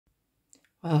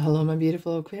Well, hello, my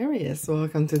beautiful Aquarius.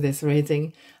 Welcome to this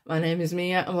reading. My name is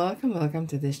Mia and welcome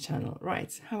to this channel.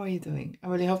 Right, how are you doing? I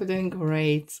really hope you're doing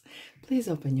great. Please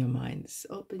open your minds.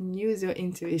 Use your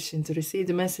intuition to receive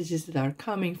the messages that are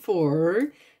coming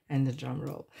for, and the drum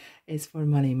roll is for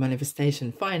money,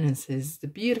 manifestation, finances, the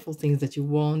beautiful things that you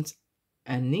want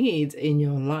and need in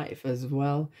your life as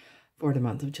well for the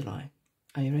month of July.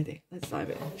 Are you ready? Let's dive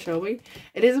in, shall we?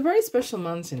 It is a very special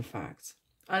month, in fact.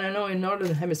 And I know in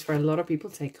Northern Hemisphere, a lot of people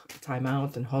take time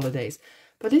out and holidays.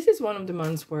 But this is one of the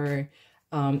months where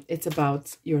it's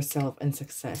about yourself and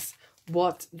success.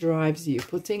 What drives you?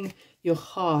 Putting your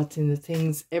heart in the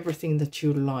things, everything that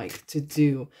you like to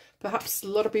do. Perhaps a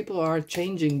lot of people are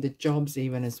changing the jobs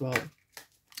even as well.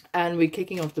 And we're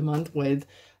kicking off the month with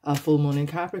a full moon in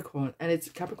Capricorn,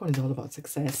 and Capricorn is all about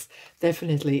success,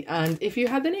 definitely. And if you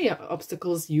had any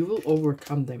obstacles, you will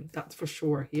overcome them, that's for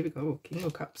sure. Here we go, King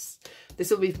of Cups. This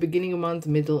will be the beginning of month,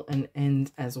 middle and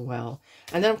end as well.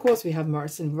 And then of course we have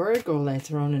Mars in Virgo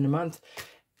later on in the month,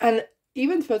 and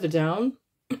even further down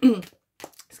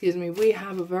excuse me, we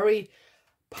have a very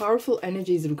powerful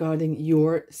energies regarding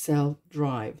your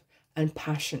self-drive and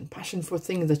passion for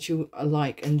things that you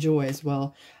like, enjoy as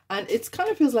well. And it's kind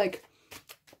of feels like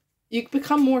you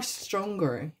become more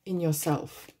stronger in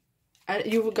yourself, and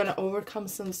you're going to overcome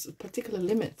some particular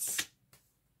limits.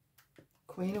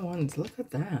 Queen of Wands, look at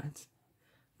that.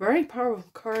 Very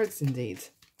powerful cards indeed.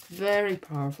 Very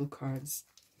powerful cards.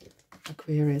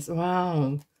 Aquarius,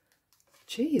 wow.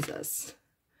 Jesus.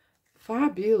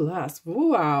 Fabulous.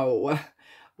 Wow.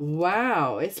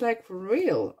 Wow. It's like for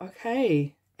real.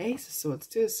 Okay. Ace of Swords,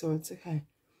 Two of Swords. Okay.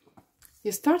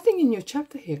 You're starting a new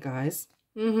chapter here, guys.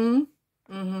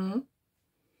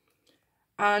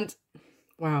 And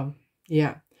wow,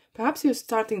 yeah, perhaps you're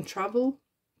starting travel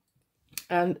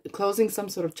and closing some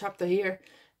sort of chapter here,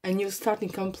 and you're starting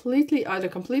completely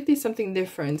something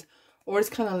different, or it's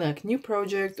kind of like new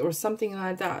project or something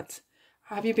like that.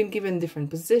 Have you been given different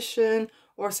position,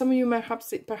 or some of you might have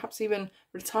perhaps even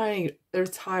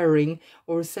retiring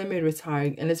or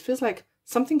semi-retiring, and it feels like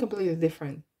something completely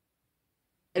different.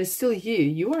 And it's still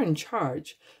you are in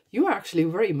charge. You are actually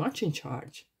very much in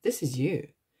charge. This is you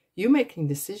making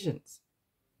decisions,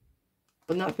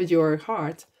 but not with your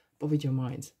heart, but with your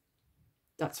mind.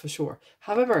 That's for sure.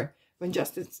 However, when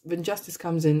justice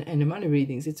comes in the money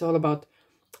readings, it's all about,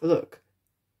 look,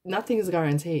 nothing is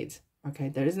guaranteed. Okay,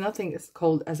 there is nothing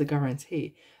called as a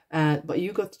guarantee, but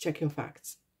you got to check your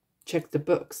facts, check the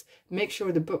books, make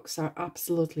sure the books are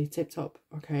absolutely tip top.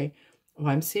 Okay, well,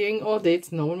 I'm seeing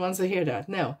audits. No one wants to hear that.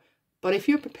 No, but if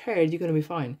you're prepared, you're going to be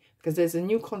fine, because there's a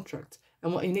new contract.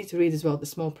 And what you need to read as well, the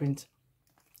small print.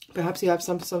 Perhaps you have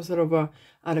some sort of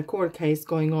a court case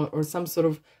going on, or some sort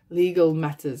of legal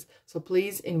matters. So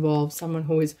please involve someone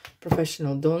who is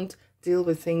professional. Don't deal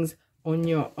with things on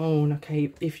your own,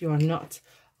 okay, if you are not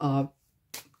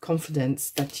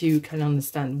confident that you can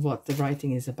understand what the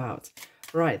writing is about.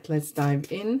 Right, let's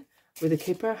dive in with the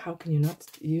Kipper. How can you not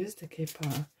use the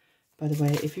Kipper? By the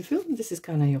way, if you feel this is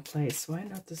kind of your place, why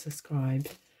not to subscribe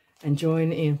and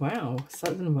join in? Wow,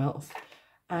 sudden wealth.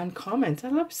 And comment. I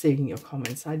love seeing your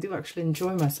comments. I do actually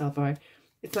enjoy myself.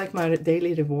 It's like my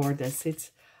daily reward. I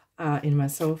sit in my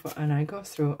sofa and I go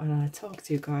through and I talk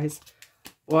to you guys.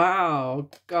 Wow,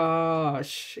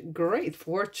 gosh, great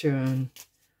fortune.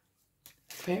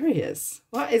 Aquarius,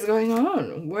 what is going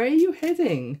on? Where are you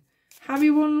heading? Have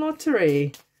you won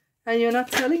lottery and you're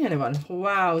not telling anyone?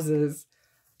 Wowzers.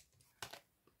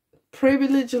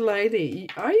 Privileged lady,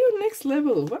 are you next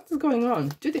level? What is going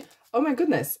on? Oh my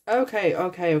goodness. Okay.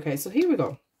 So here we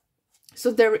go. So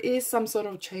there is some sort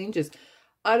of changes.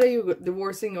 Either you're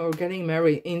divorcing or getting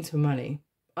married into money.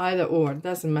 Either or,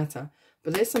 doesn't matter.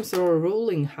 But there's some sort of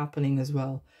ruling happening as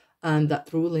well. And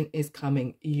that ruling is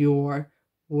coming your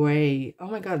way. Oh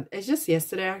my God. It's just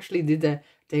yesterday I actually did a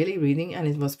daily reading, and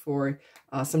it was for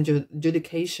some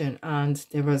judication. And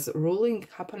there was ruling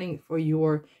happening for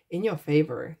in your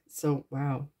favor. So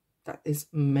wow, that is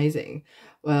amazing.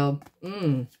 Well,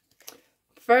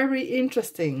 very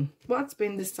interesting. What's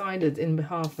been decided in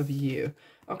behalf of you?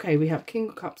 Okay, we have King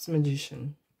of Cups,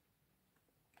 Magician.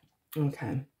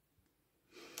 Okay.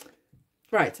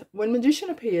 Right, when Magician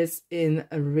appears in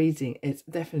a reading, it's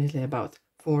definitely about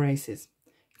 4 aces.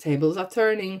 Tables are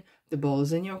turning, the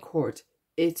ball's in your court.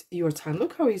 It's your time.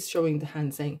 Look how he's showing the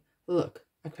hand, saying, look,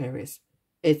 Aquarius,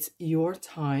 it's your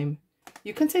time.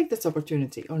 You can take this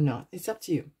opportunity or not. It's up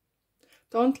to you.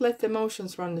 Don't let the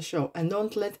emotions run the show, and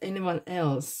don't let anyone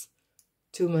else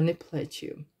to manipulate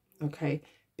you, okay?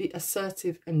 Be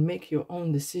assertive and make your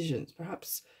own decisions.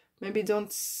 Perhaps, maybe don't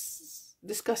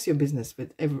discuss your business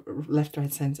with left,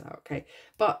 right, center, okay?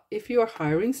 But if you're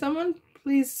hiring someone,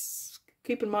 please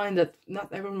keep in mind that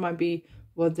not everyone might be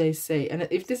what they say. And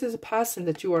if this is a person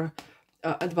that you are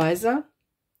advisor,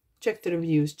 check the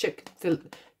reviews, check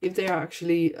if they are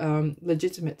actually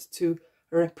legitimate to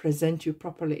represent you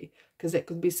properly, because there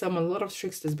could be a lot of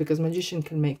tricksters, because magician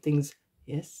can make things,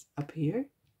 yes, appear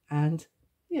and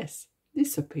yes,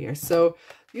 disappear. So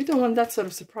you don't want that sort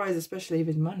of surprise, especially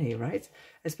with money, right?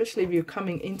 Especially if you're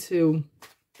coming into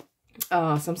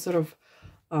some sort of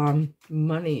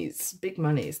monies, big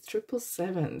monies,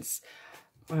 777s.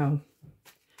 Wow.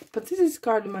 But this is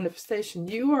card manifestation.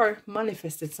 You are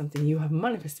manifested something. You have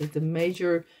manifested the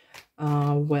major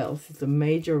wealth, the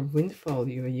major windfall,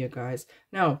 you guys.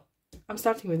 Now, I'm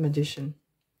starting with magician.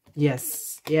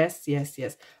 Yes, yes, yes,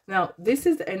 yes. Now, this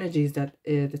is the energies that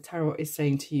the tarot is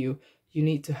saying to you, you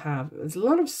need to have. There's a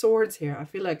lot of swords here. I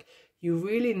feel like you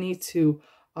really need to,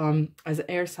 as an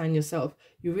air sign yourself,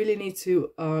 you really need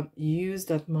to use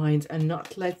that mind and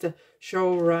not let the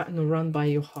show run by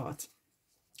your heart.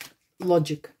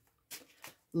 Logic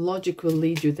will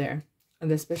lead you there,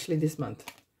 and especially this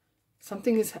month.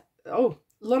 Something is, oh,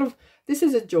 a lot of, this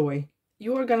is a joy.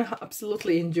 You are gonna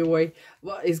absolutely enjoy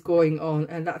what is going on,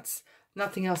 and that's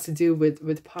nothing else to do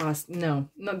with past. No,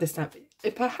 not this time.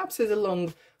 It perhaps is a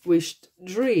long wished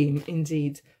dream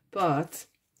indeed, but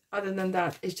other than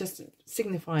that, it's just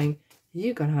signifying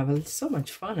you're gonna have so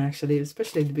much fun, actually,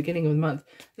 especially at the beginning of the month.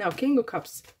 Now, King of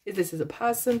Cups, is this a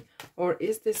person, or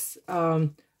is this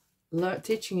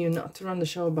teaching you not to run the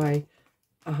show by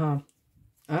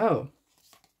oh,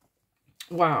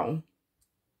 wow,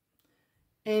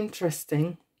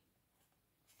 interesting.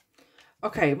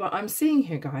 Okay, what I'm seeing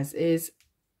here, guys, is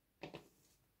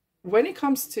when it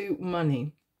comes to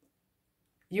money,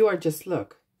 you are just,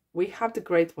 look, we have the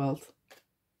great wealth,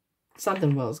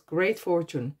 sudden wealth, great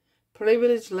fortune,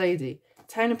 privileged lady,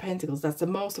 10 of Pentacles. That's the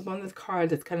most abundant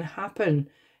card that can happen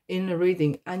in a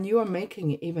reading, and you are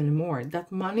making it even more.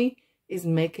 That money is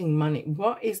making money.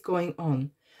 What is going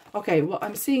on? Okay, what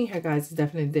I'm seeing here, guys, is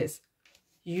definitely this.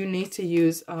 You need to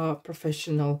use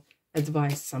professional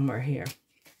advice somewhere here,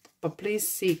 but please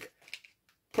seek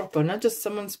proper, not just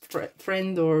someone's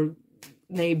friend or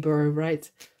neighbor, right?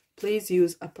 Please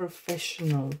use a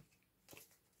professional,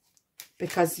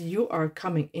 because you are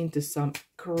coming into some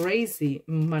crazy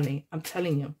money. I'm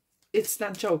telling you, it's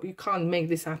not a joke. You can't make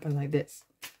this happen like this.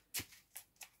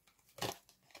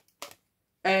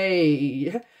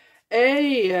 Hey,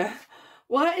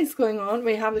 what is going on?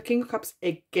 We have the King of Cups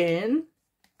again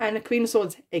and the Queen of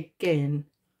Swords again.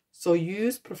 So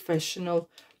use professional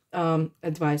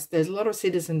advice. There's a lot of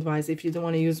citizen advice if you don't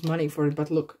want to use money for it,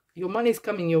 but look, your money is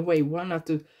coming your way. Why not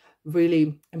to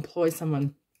really employ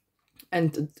someone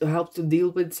and to help to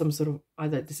deal with some sort of,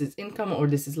 either this is income, or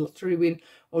this is lottery win,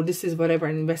 or this is whatever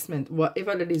investment,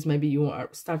 whatever it is. Maybe you are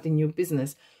starting your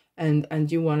business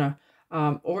and you want to,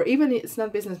 or even it's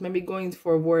not business, maybe going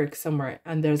for work somewhere,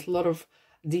 and there's a lot of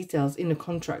details in the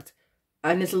contract,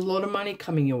 and it's a lot of money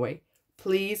coming your way.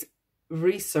 Please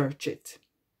research it.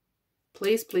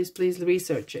 Please, please, please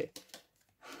research it.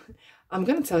 I'm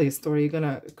going to tell you a story. You're going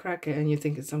to crack it and you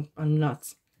think it's I'm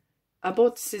nuts. I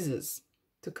bought scissors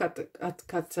to cut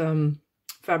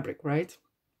fabric, right?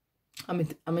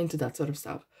 I'm into that sort of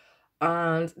stuff.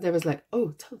 And there was like,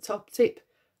 oh, top tip.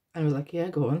 And I was like, yeah,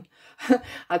 go on.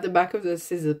 At the back of the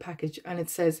scissor package, and it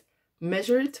says,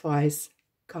 measure it twice,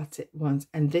 cut it once.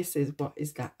 And this is what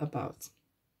is that about.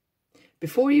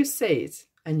 Before you say it,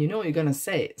 and you know you're going to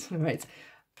say it, right?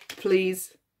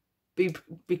 Please be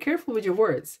careful with your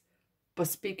words, but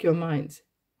speak your mind.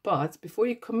 But before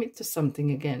you commit to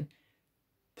something again,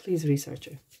 please research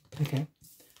it, okay?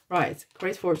 Right,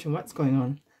 great fortune, what's going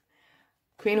on?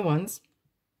 Queen of Wands.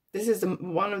 This is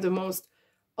one of the most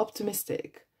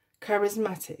optimistic,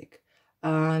 charismatic,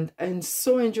 and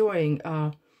so enjoying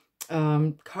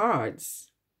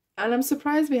cards. And I'm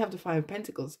surprised we have the Five of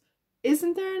Pentacles.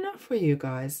 Isn't there enough for you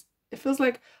guys? It feels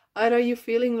like either you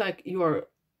feeling like you are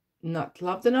not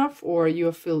loved enough, or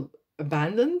you feel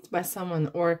abandoned by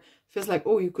someone, or feels like,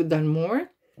 oh, you could have done more.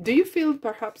 Do you feel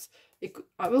perhaps,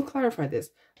 I will clarify this,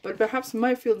 but perhaps you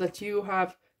might feel that you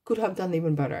could have done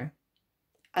even better.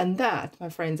 And that, my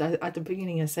friends, at the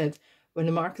beginning I said, when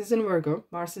the Mars is in Virgo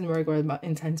about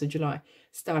in 10th of July,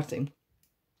 starting,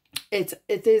 it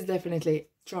is definitely,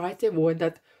 try to avoid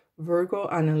that Virgo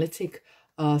analytic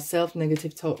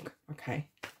self-negative talk, okay?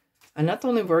 And not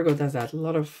only Virgo does that, a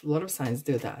lot of signs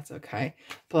do that, okay?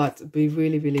 But be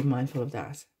really, really mindful of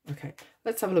that, okay?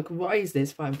 Let's have a look. Why is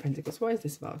this Five of Pentacles? What is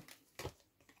this about?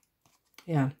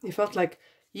 Yeah, it felt like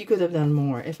you could have done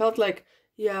more. It felt like,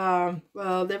 yeah,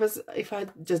 well, there was, if I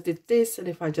just did this and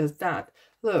if I just that.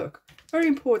 Look, very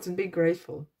important, be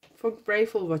grateful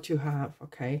grateful what you have,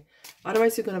 okay?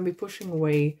 Otherwise, you're going to be pushing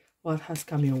away what has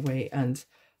come your way. And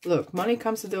look, money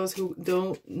comes to those who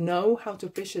don't know how to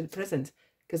appreciate the present,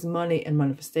 because money and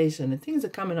manifestation and things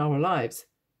that come in our lives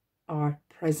are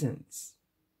presents.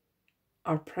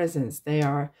 Our presents. They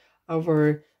are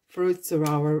our fruits of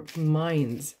our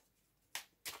minds.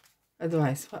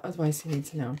 Advice. What advice you need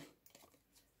to know?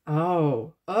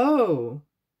 Oh.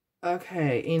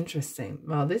 Okay, interesting.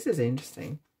 Well, this is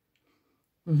interesting.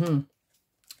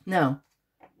 Now,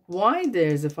 why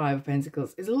there's a Five of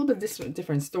Pentacles is a little bit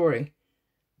different story.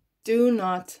 Do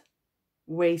not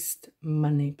waste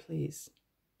money, please.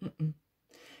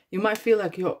 You might feel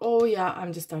like you're, oh yeah,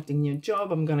 I'm just starting a new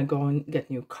job. I'm going to go and get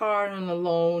new car on a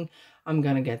loan. I'm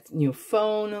going to get new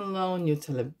phone on loan, new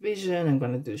television. I'm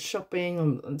going to do shopping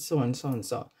and so on and so on and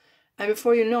so on. And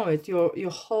before you know it, your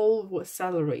whole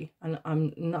salary, and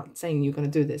I'm not saying you're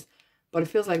going to do this, but it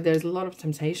feels like there's a lot of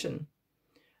temptation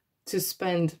to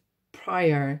spend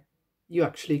prior you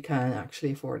actually can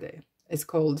afford it. It's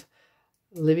called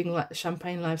living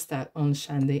champagne lifestyle on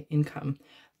shandy income.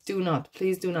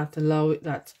 Please do not allow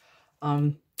that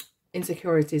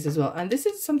insecurities as well. And this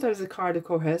is sometimes a card of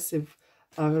cohesive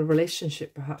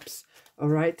relationship, perhaps, all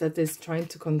right, that is trying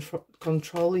to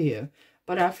control you.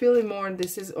 But I feel more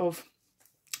this is of,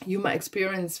 you might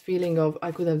experience feeling of,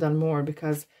 I could have done more,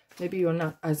 because maybe you're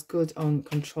not as good on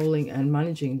controlling and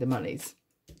managing the monies.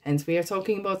 And we are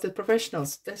talking about the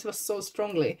professionals. This was so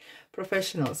strongly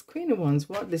professionals. Queen of Wands,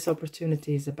 what this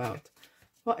opportunity is about.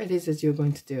 What it is that you're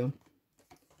going to do.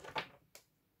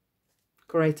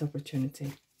 Great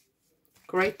opportunity.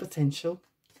 Great potential.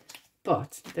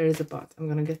 But there is a but. I'm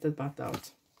going to get that but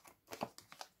out.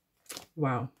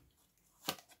 Wow.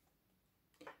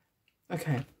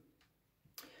 Okay.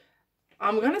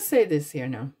 I'm going to say this here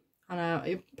now.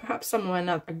 And perhaps someone might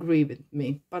not agree with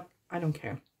me, but I don't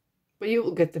care. But you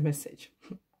will get the message.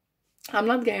 I'm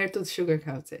not here to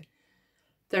sugarcoat it.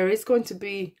 There is going to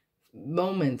be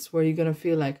moments where you're going to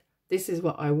feel like, this is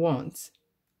what I want.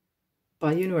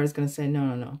 But the universe is going to say,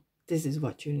 no. This is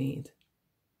what you need.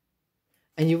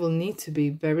 And you will need to be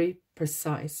very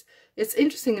precise. It's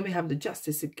interesting that we have the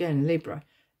Justice again, Libra.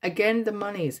 Again, the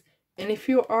monies. And if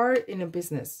you are in a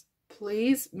business,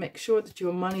 please make sure that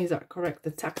your monies are correct.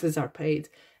 The taxes are paid.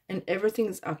 And everything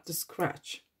is up to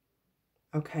scratch.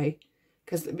 Okay?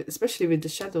 Because especially with the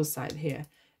shadow side here,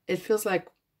 it feels like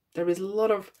there is a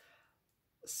lot of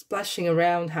splashing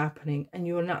around happening. And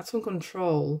you are not in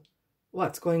control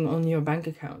what's going on in your bank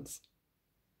accounts.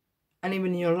 And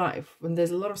even in your life, when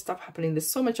there's a lot of stuff happening,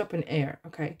 there's so much up in air,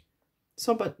 okay?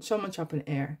 So much up in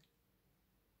air.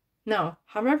 Now,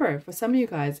 however, for some of you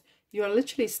guys, you are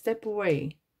literally a step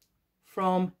away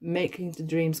from making the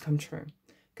dreams come true.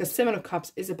 Because Seven of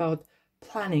Cups is about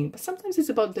planning, but sometimes it's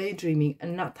about daydreaming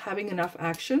and not having enough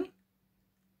action.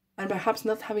 And perhaps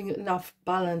not having enough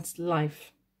balanced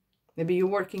life. Maybe you're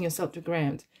working yourself to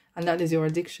ground, and that is your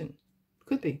addiction.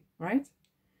 Could be, right?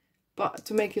 But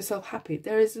to make yourself happy,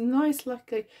 there is a nice,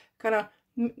 like a kind of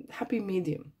happy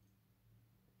medium.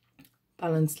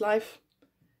 Balanced life,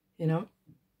 you know,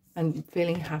 and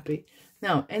feeling happy.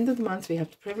 Now, end of the month, we have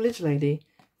the Privileged Lady,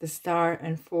 the Star,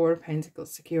 and Four of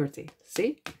Pentacles, security.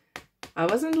 See? I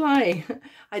wasn't lying.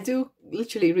 I do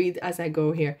literally read as I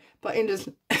go here. But in this,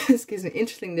 excuse me,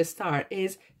 interesting, the Star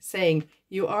is saying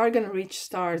you are going to reach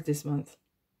stars this month.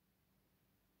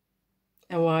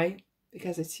 And why?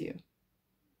 Because it's you.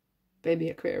 Baby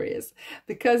Aquarius.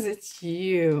 Because it's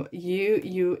you.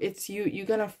 It's you. You're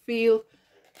gonna feel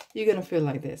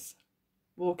like this.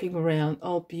 Walking around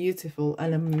all beautiful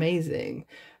and amazing.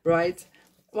 Right?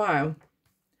 Wow.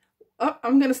 Oh,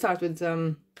 I'm gonna start with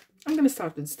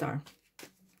Star.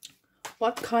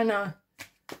 What kind of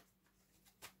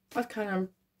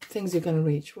things you're gonna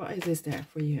reach? What is this there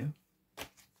for you?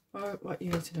 Or what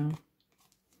you need to know?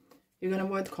 You're gonna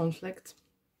avoid conflict.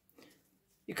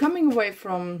 You're coming away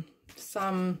from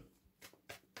some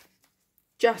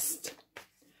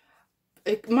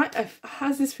it might have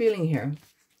has this feeling here.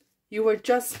 You were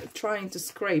just trying to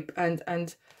scrape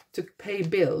and to pay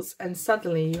bills, and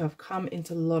suddenly you have come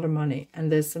into a lot of money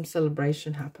and there's some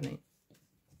celebration happening.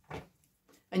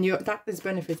 And that is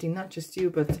benefiting not just you,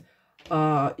 but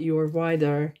your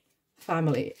wider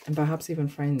family and perhaps even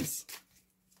friends.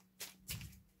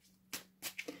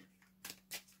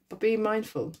 But be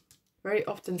mindful. Very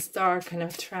often Star can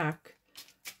attract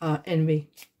envy.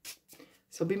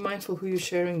 So be mindful who you're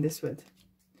sharing this with.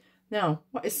 Now,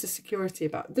 what is the security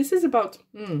about? This is about...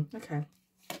 okay.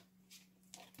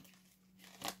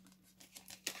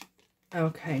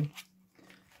 Okay.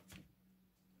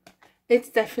 It's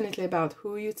definitely about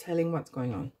who you're telling what's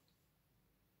going on.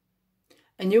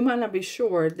 And you might not be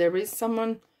sure. There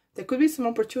could be some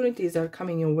opportunities that are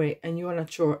coming your way and you are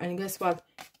not sure. And guess what?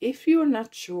 If you're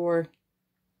not sure,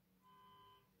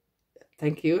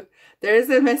 thank you. There is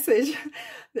a message.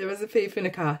 There was a thief in a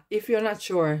car. If you're not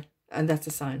sure, and that's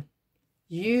a sign.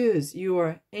 Use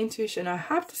your intuition. I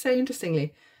have to say,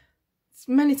 interestingly,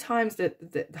 many times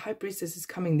that the High Priestess is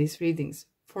coming these readings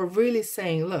for really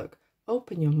saying, look,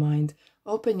 open your mind,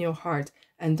 open your heart,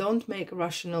 and don't make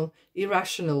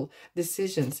irrational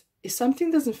decisions. If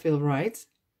something doesn't feel right,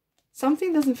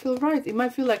 something doesn't feel right. It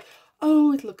might feel like,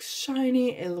 oh, it looks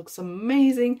shiny, it looks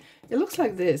amazing. It looks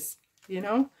like this, you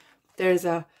know. There's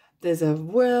a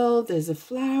well, there's a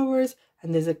flowers,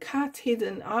 and there's a cat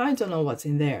hidden. I don't know what's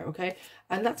in there, okay?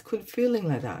 And that's good feeling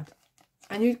like that.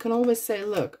 And you can always say,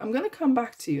 look, I'm going to come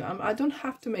back to you. I don't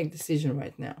have to make a decision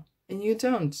right now. And you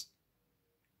don't.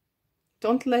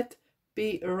 Don't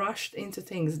be rushed into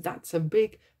things. That's a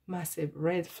big, massive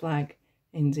red flag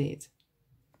indeed.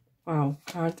 Wow,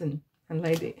 Garden and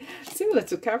Lady. Similar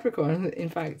to Capricorn, in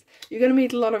fact. You're going to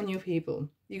meet a lot of new people.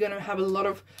 You're going to have a lot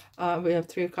of, we have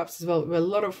Three of Cups as well. We have a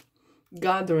lot of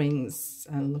gatherings.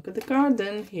 And look at the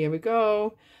Garden. Here we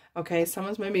go. Okay,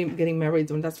 someone's maybe getting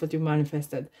married, and that's what you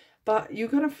manifested. But you're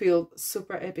going to feel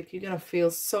super epic. You're going to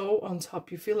feel so on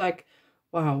top. You feel like,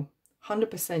 wow,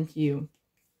 100% you.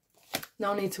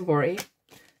 No need to worry.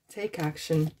 Take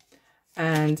action.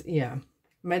 And yeah,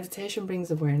 meditation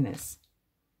brings awareness.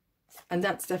 And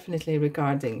that's definitely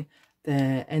regarding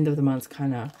the end of the month,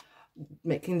 kind of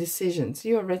making decisions.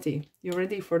 You're ready. You're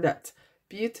ready for that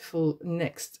beautiful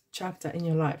next chapter in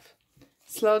your life.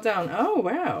 Slow down. Oh,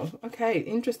 wow. Okay,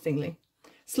 interestingly.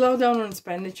 Slow down on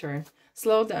expenditure.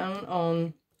 Slow down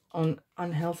on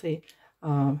unhealthy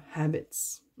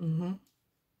habits.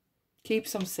 Keep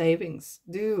some savings.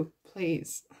 Do,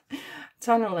 please.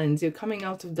 Tunnel ends. You're coming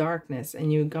out of darkness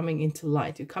and you're coming into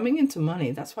light. You're coming into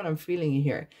money. That's what I'm feeling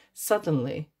here.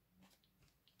 Suddenly.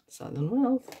 Sudden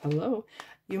wealth. Hello.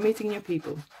 You're meeting new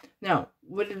people. Now,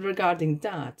 regarding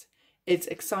that, it's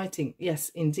exciting. Yes,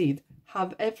 indeed.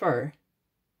 However,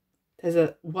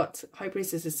 what High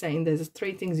Priestess is saying, there's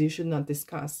 3 things you should not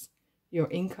discuss. Your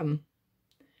income,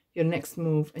 your next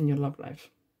move, and your love life.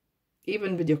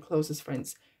 Even with your closest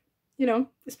friends. You know,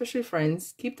 especially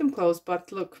friends, keep them close,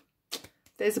 but look,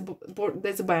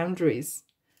 there's boundaries,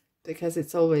 because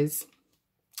it's always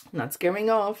not scaring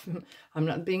off. I'm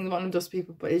not being one of those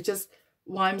people, but it's just,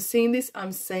 why I'm seeing this,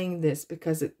 I'm saying this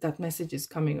because that message is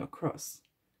coming across.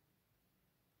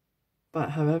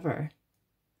 But however,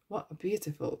 what a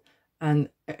beautiful and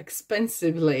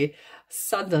expensively,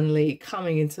 suddenly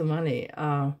coming into money.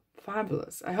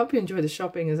 Fabulous. I hope you enjoy the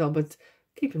shopping as well, but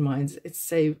keep in mind, it's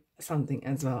save something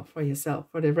as well for yourself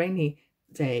for the rainy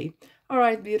day. All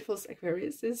right, beautiful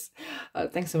Aquariuses.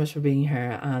 Thanks so much for being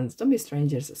here. And don't be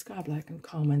strangers. Subscribe, like, and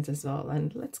comment as well.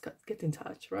 And let's get in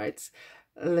touch, right?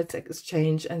 Let's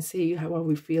exchange and see what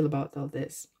we feel about all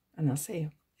this. And I'll see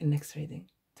you in the next reading.